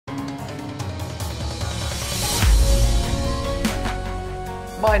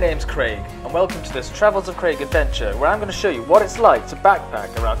My name's Craig, and welcome to this Travels of Craig adventure, where I'm going to show you what it's like to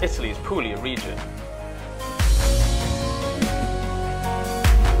backpack around Italy's Puglia region.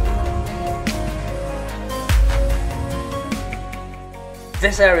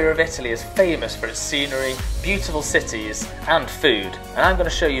 This area of Italy is famous for its scenery, beautiful cities and food, and I'm going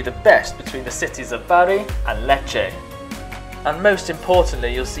to show you the best between the cities of Bari and Lecce. And most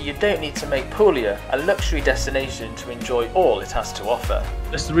importantly, you'll see you don't need to make Puglia a luxury destination to enjoy all it has to offer.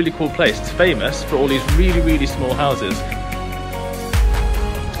 This is a really cool place. It's famous for all these really small houses.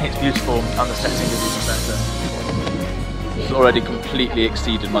 It's beautiful and the setting is even better. It's already completely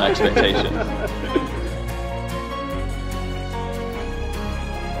exceeded my expectations.